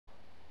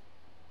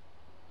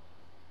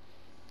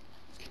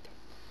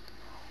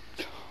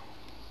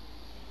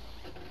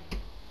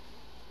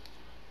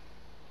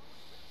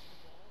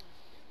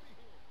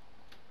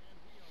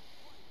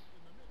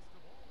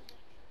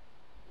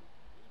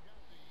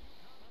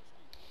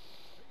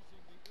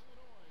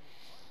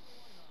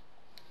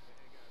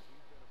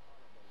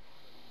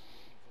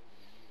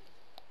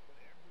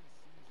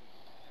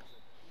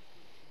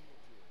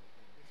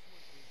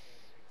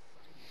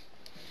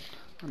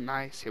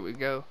Nice. Here we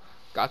go.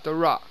 Got the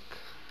rock.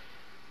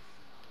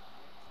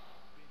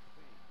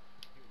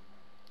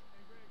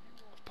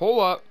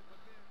 Pull up.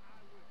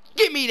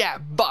 Give me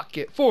that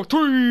bucket for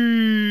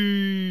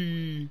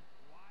 3.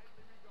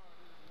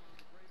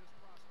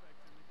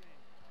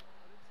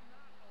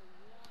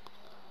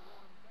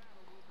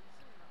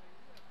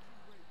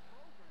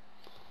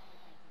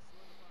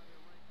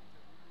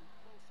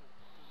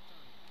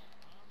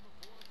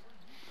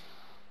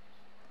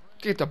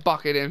 Get the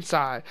bucket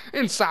inside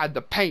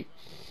the paint.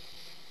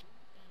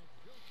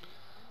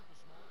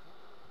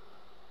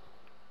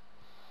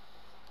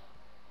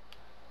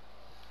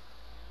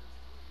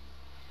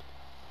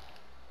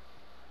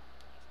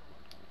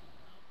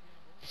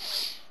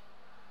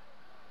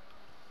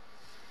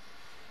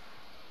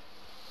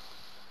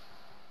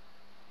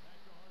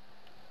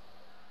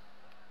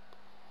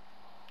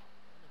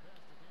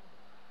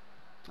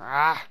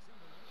 Ah.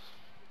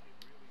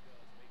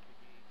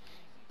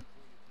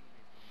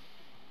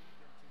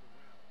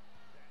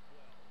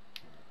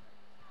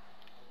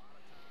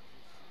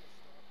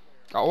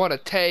 Oh, what a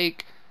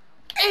take.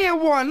 And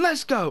 1.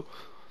 Let's go.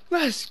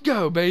 Let's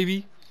go,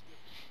 baby.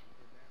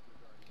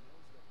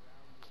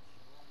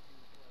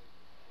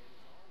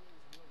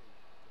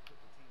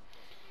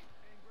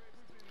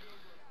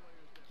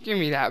 Give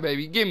me that,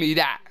 baby. Give me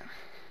that.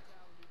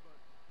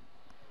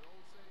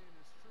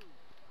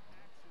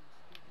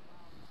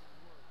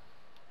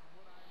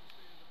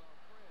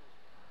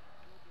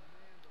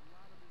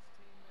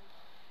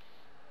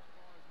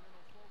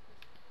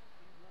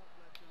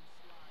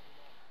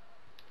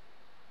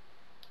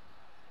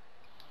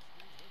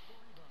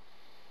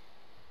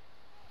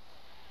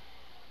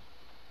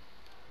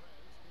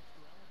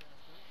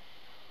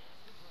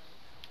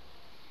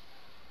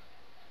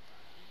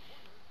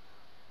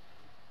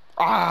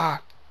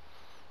 Ah.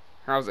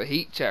 That was a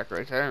heat check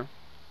right there.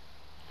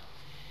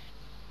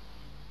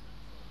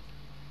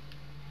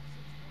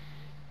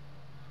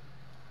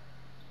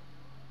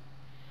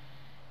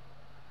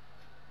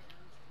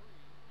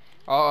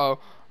 Uh-oh.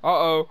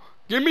 Uh-oh.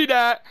 Give me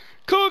that.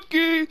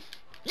 Cookie.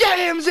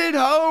 Yams at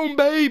home,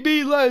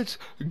 baby. Let's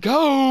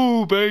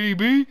go,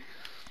 baby.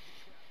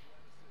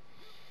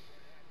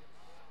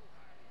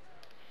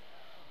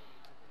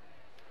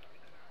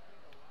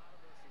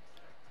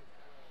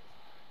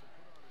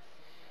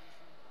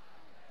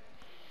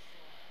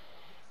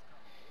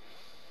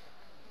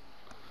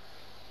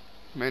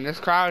 Man, this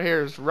crowd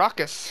here is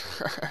ruckus.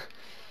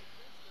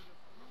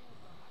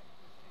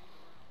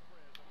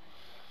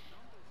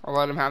 I'll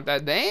let him have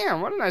that.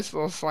 Damn, what a nice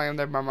little slam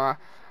there by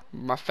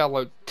my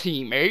fellow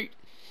teammate.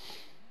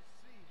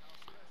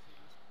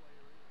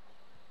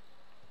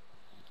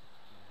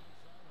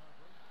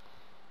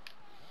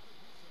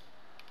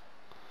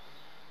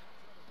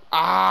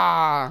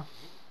 Ah.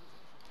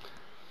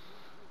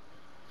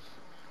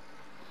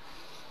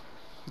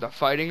 The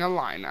Fighting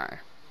Illini.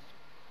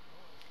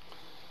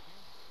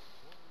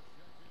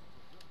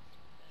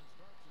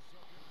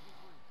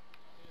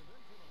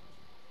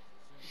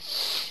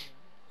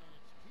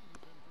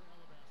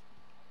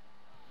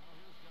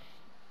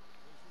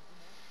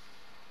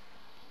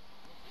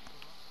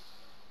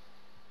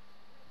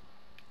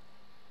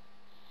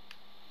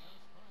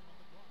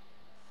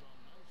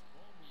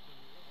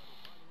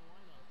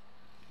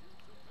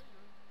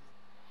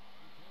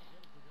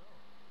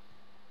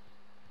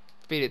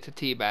 Feed it to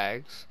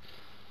Teabags.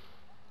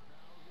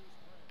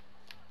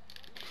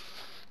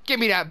 Give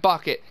me that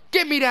bucket.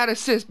 Give me that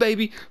assist,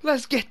 baby.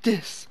 Let's get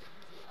this.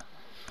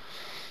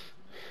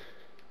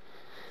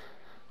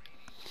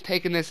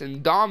 Taking this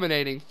in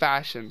dominating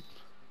fashion.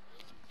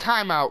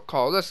 Timeout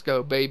call. Let's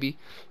go, baby.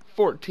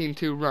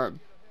 14-2 run.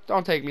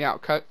 Don't take me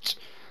out, Cooch.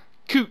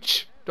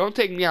 Cooch. Don't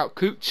take me out,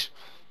 Cooch.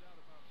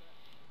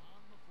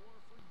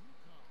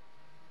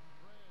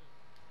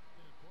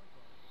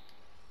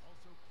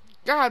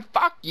 God,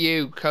 fuck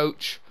you,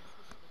 Coach.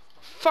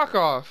 Fuck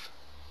off.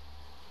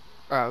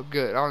 Oh,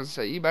 good. I was gonna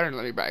say, you better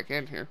let me back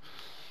in here.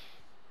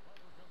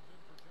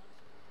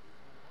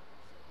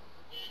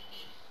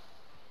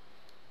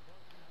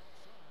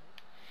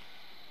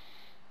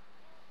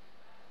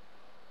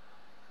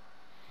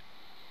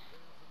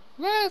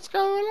 Let's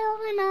go,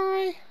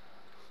 Illini.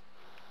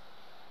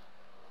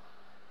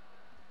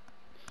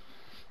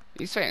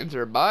 These fans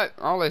are butt.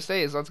 All they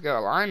say is, let's go,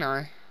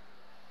 Illini.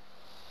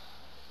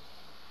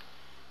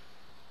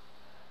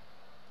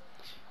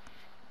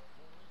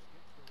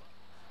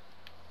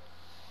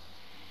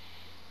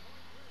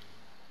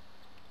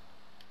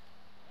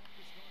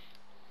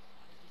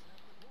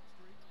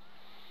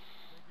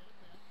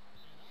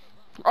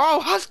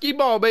 Oh, Husky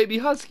ball, baby.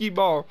 Husky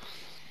ball.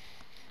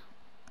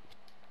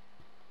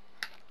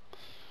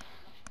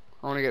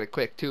 I want to get a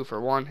quick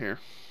 2-for-1 here.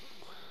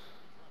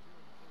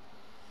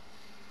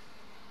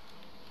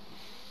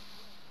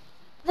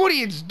 What are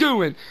you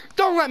doing?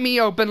 Don't let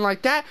me open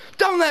like that.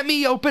 Don't let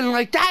me open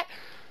like that.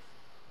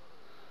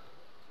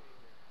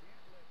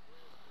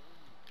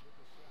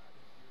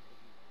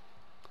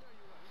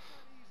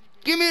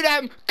 Give me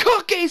them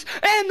cookies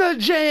and the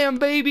jam,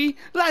 baby.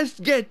 Let's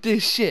get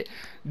this shit.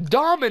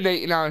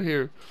 Dominating out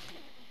here.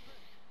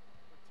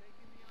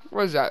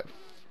 What is that?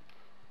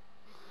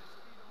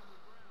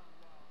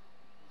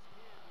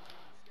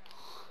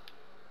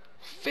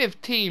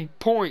 $15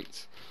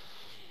 points.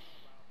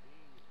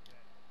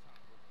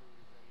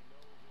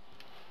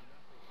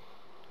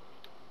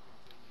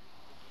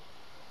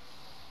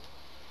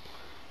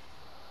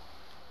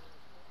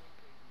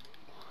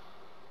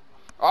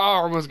 Oh, I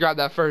almost got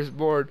that first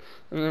board.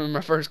 And then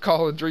my first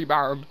college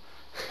rebound.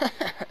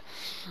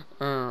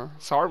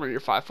 It's hard when you're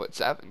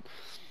 5'7".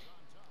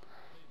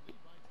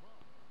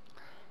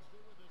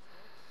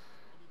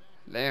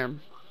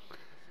 Damn.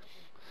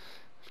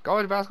 If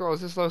college basketball was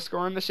this low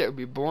scoring, this shit would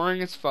be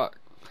boring as fuck.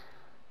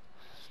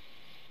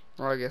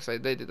 Well, I guess they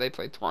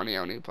play 20. I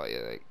only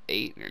play like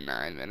 8 or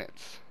 9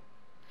 minutes.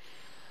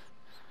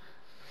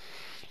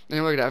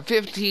 And look at that,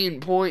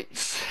 15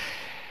 points.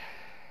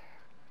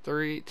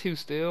 2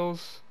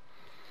 steals.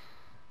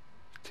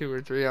 2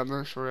 or 3, I'm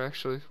not sure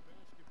actually.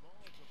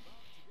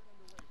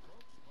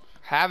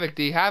 Havoc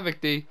D, Havoc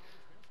D.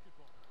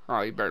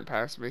 Oh, you burned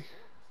past me.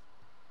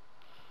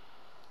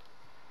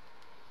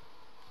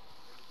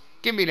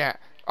 Give me that.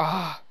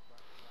 Ah.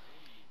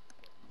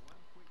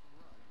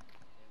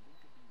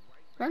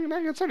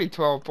 It's only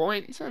 12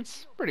 points.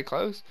 That's pretty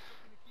close.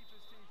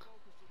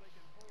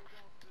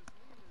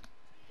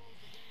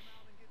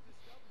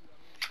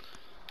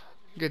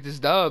 Get this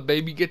dub,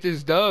 baby. Get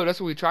this dub.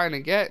 That's what we're trying to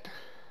get.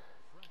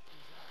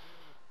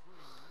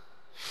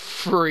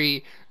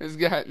 Free. This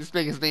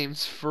nigga's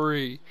name's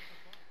Free.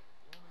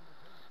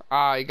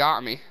 Ah, he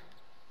got me.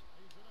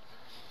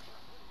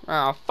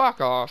 Oh,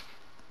 fuck off.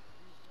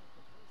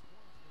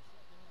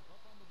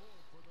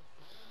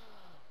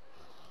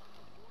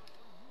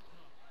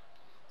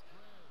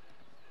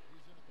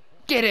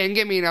 Get in,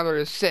 give me another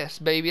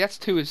assist, baby. That's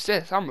 2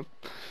 assists. I'm a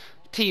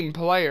team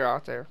player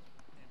out there.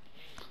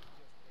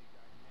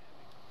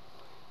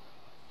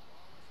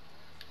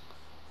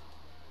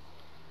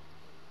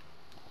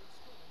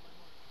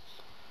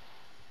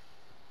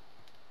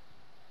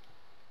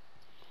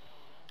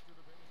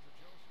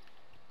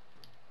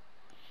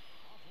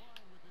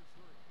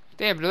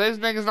 Damn, do those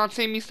niggas not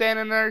see me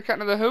standing there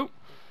cutting the hoop?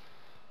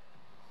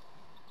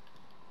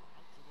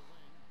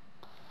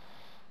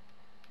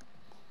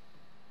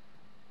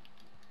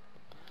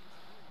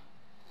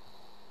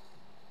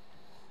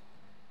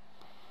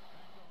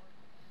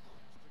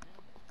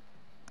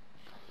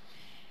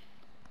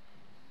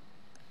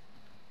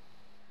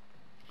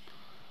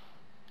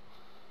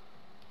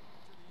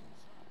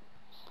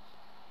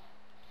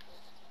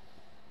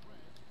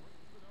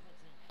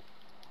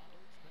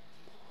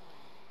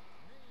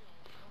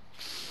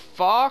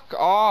 Fuck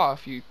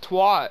off, you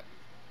twat.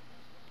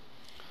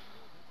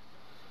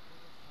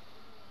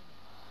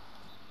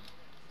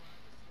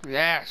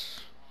 Yes.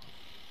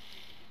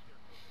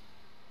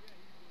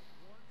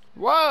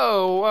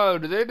 Whoa, whoa,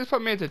 did they just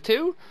put me into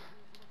 2?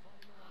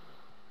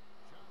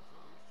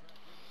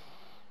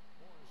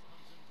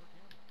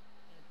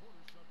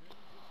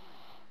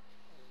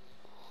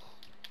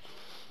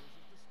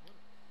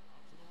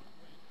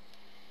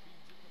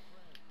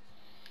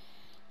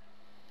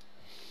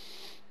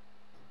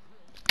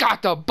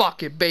 Got the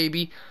bucket,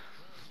 baby.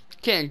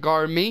 Can't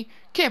guard me.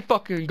 Can't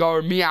fucking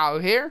guard me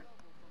out here.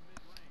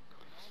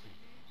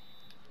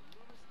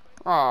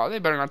 Oh, they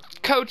better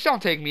not. Coach,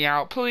 don't take me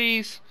out,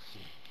 please.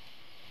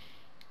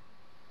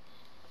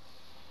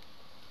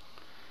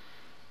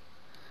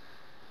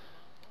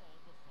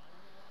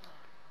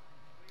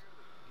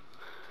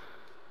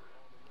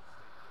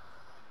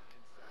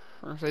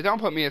 Or if they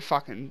don't put me at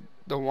fucking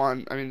the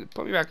 1. I mean,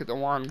 put me back at the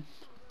 1.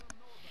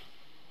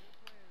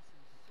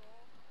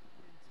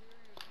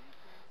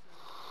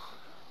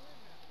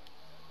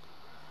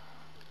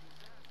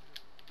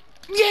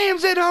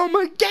 Yams at home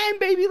again,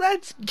 baby.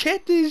 Let's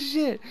get this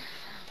shit.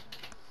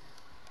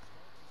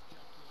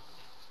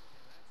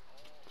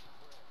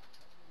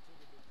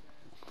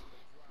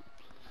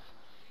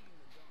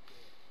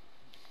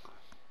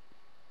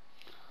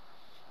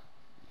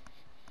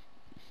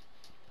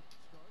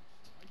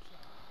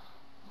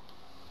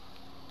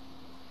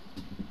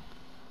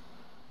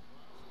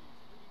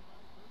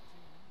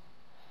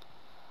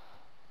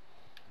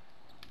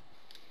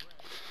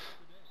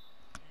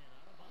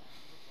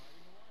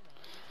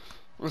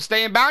 Well,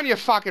 stay in bound, you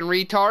fucking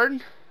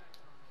retard.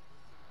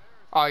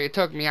 Oh, you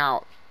took me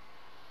out.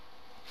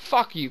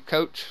 Fuck you,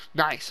 coach.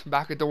 Nice.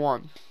 Back at the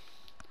 1.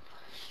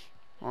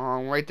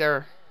 Oh, right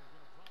there.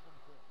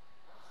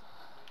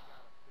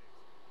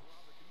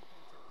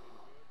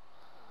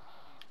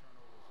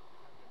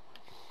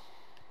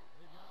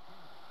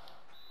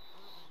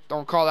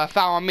 Don't call that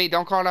foul on me.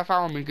 Don't call that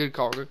foul on me. Good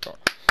call. Good call.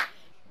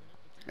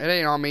 It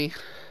ain't on me.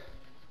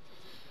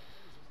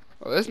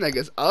 Oh, this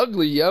nigga's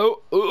ugly,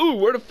 yo. Ooh,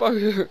 where the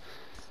fuck?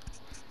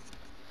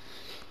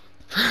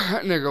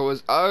 That nigga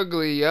was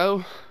ugly,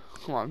 yo.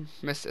 Come on,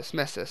 miss this,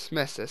 miss this,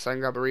 miss this. I can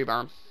grab a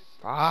rebound.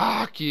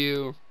 Fuck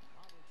you.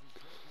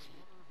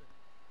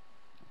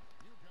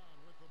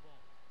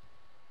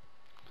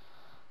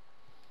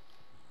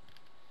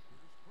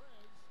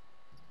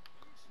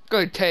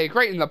 Good take,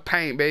 right in the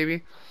paint,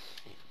 baby.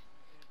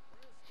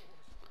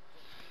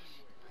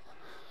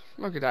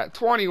 Look at that,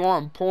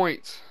 21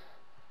 points.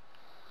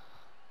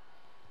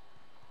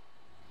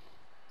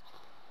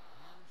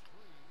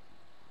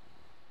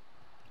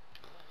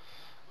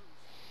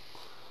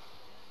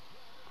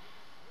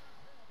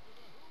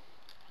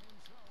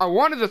 I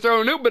wanted to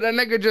throw a hoop, but that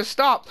nigga just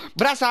stopped.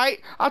 But that's alright.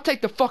 I'll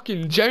take the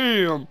fucking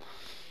jam.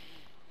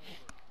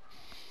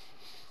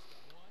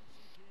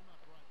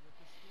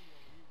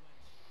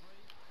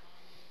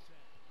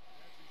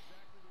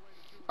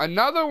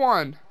 Another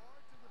one.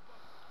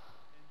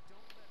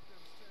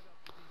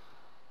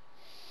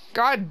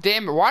 God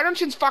damn it. Why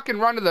don't you fucking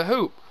run to the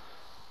hoop?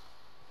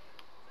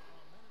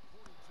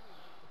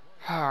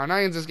 Oh, now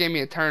you just gave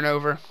me a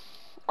turnover.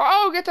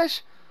 Oh, get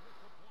that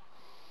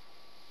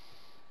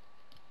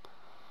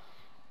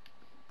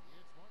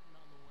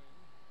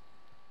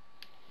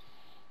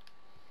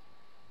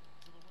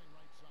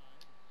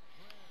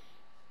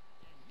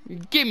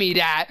Give me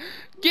that.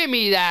 Give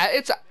me that.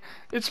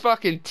 It's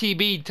fucking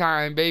TB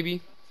time,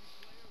 baby.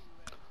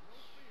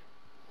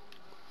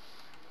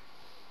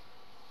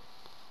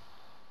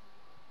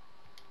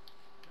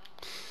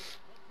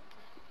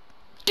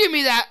 Give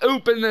me that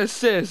open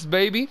assist,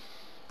 baby.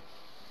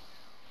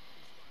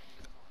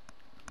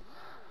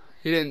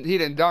 He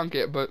didn't dunk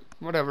it, but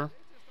whatever.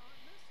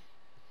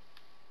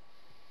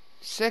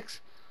 6.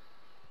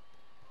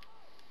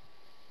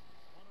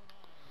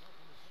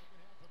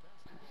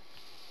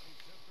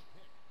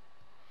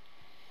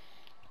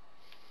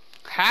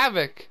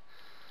 Havoc.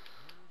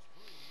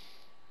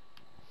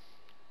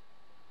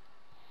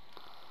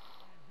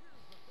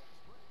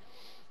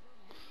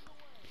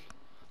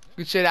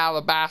 Good shit,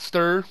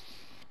 Alabaster.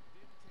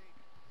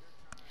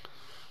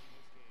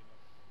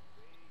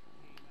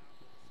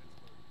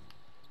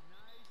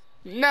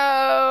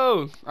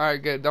 No. All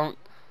right, good. Don't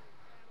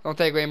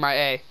take away my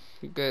A.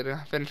 Good.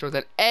 Finish with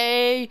an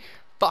A.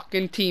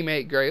 Fucking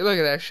teammate grade. Look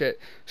at that shit.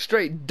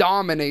 Straight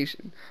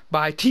domination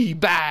by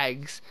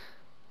T-Bags.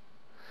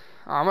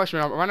 Oh,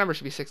 my number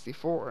should be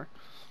 64.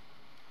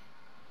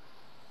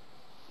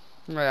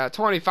 Yeah,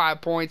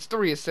 25 points,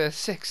 3 assists,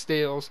 6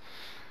 steals.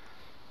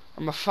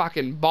 I'm a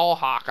fucking ball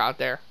hawk out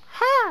there.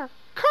 Ha!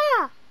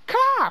 Ka!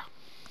 Ka!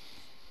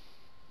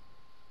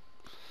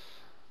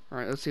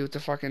 Alright, let's see what the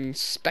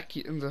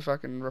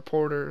fucking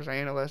reporters,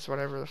 analysts,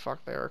 whatever the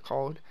fuck they are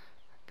called,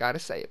 gotta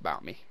say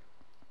about me.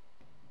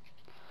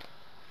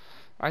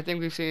 I think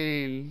we've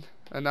seen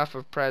enough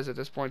of Prez at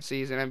this point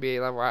season,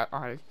 NBA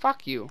level.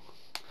 Fuck you.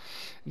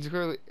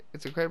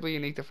 It's incredibly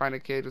unique to find a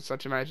kid with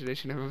such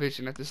imagination and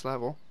vision at this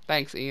level.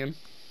 Thanks, Ian.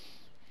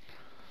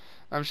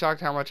 I'm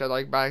shocked how much I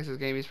like Bags'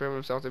 game. He's proven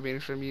himself to be an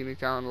extremely unique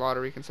talent and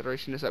lottery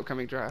consideration this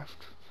upcoming draft.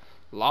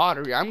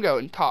 Lottery? I'm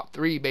going top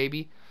 3,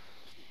 baby.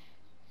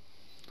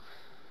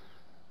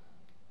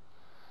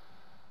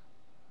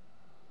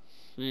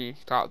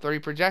 Top 3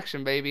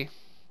 projection, baby.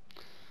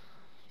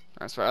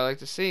 That's what I like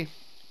to see.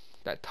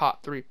 That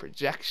top 3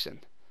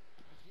 projection.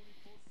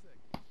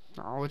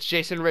 Oh, what's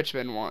Jason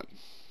Richmond want?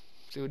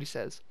 See what he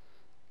says.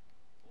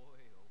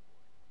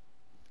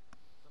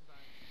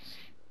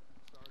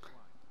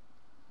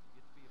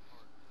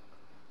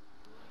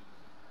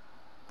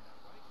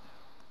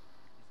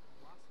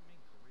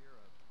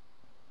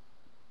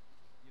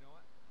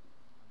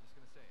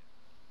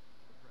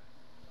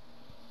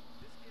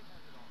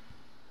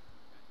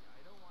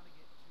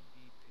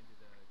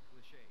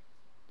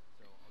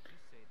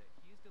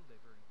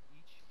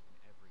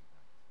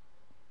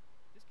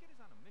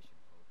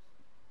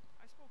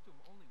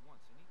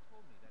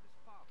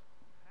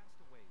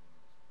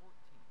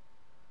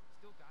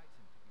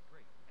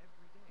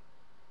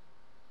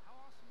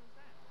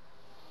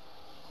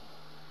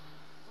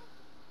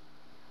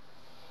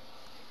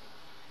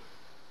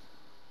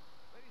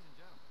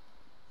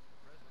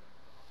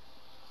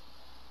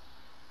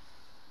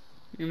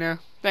 You know,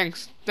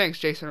 thanks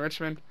Jason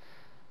Richmond.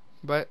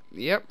 But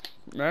yep,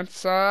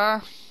 that's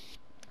all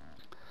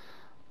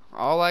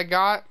I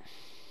got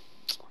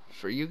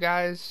for you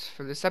guys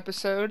for this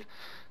episode.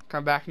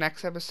 Come back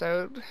next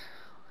episode,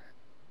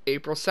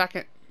 April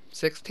 2nd,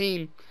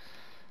 16,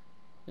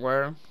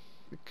 where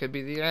it could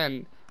be the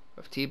end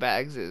of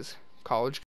T-Bags' college